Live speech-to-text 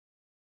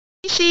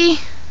Casey,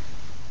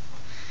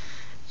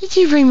 did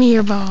you bring me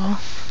your ball?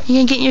 You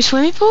gonna get in your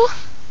swimming pool?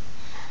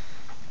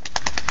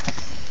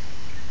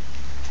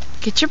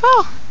 Get your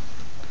ball.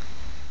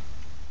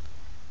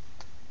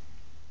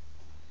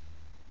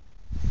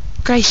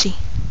 Gracie,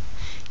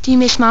 do you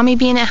miss Mommy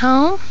being at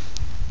home?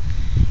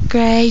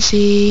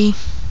 Gracie,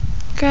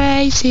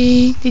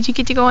 Gracie, did you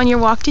get to go on your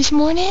walk this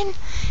morning?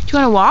 Do you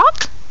want to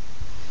walk?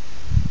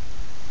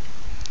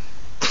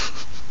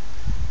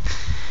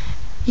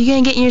 You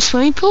gonna get in your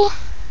swimming pool?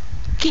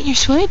 Get in your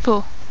swimming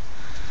pool.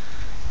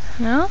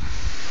 No?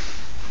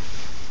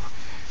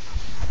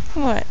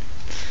 What?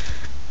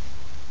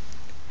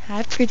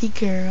 Hi, pretty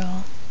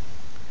girl.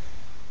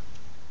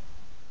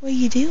 What are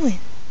you doing?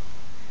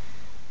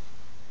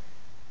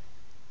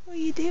 What are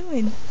you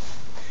doing?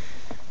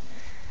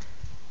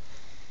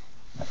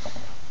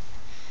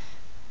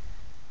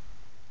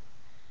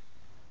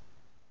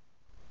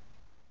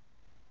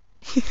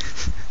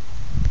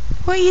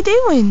 What are you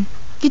doing?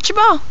 Get your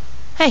ball.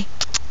 Hey,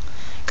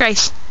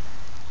 Grace.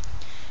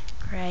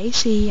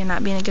 Gracie, you're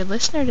not being a good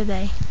listener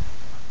today.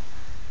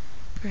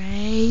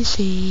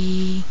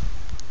 Gracie.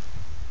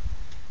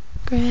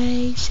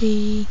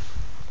 Gracie.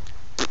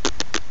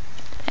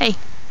 Hey.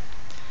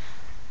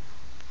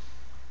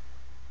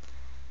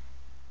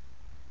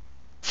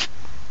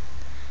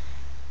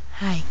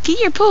 Hi. Get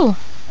your pool.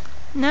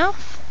 No?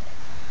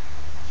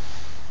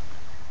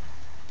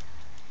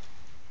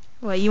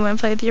 What, you want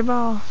to play with your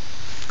ball?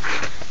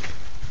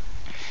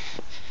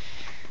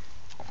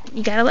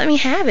 You gotta let me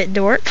have it,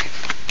 dork.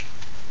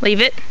 Leave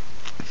it.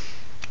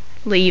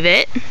 Leave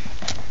it.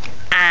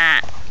 Ah.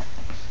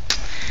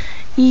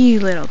 You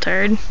little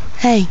turd.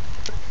 Hey.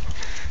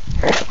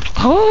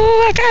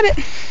 Oh, I got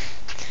it.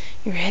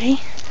 You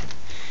ready?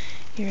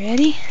 You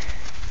ready?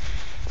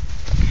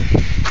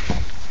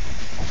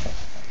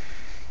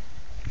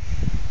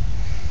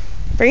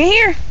 Bring it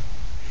here.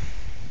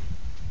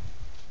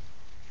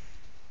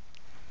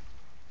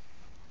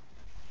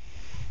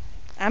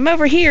 I'm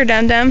over here,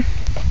 dum-dum.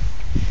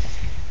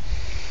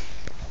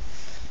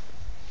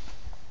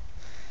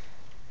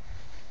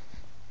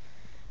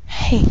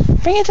 Hey,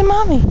 bring it to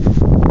Mommy.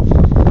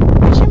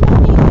 Where's your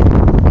Mommy?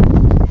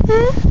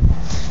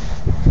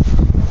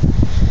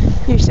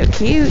 You're so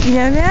cute, you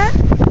know that?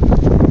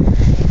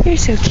 You're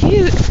so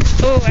cute.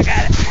 Oh, I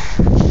got it.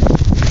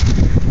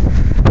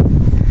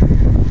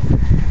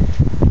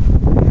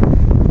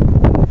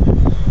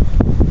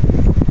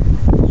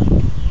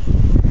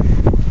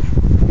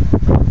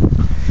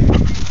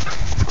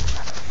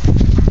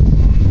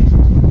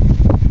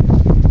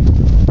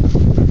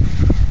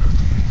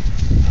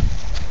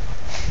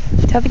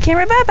 Tell the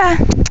camera bye-bye.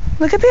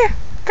 Look up here.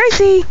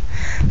 Gracie.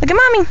 Look at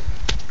Mommy.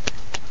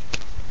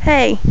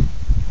 Hey.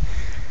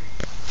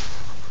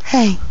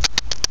 Hey.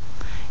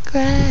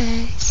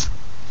 Grace.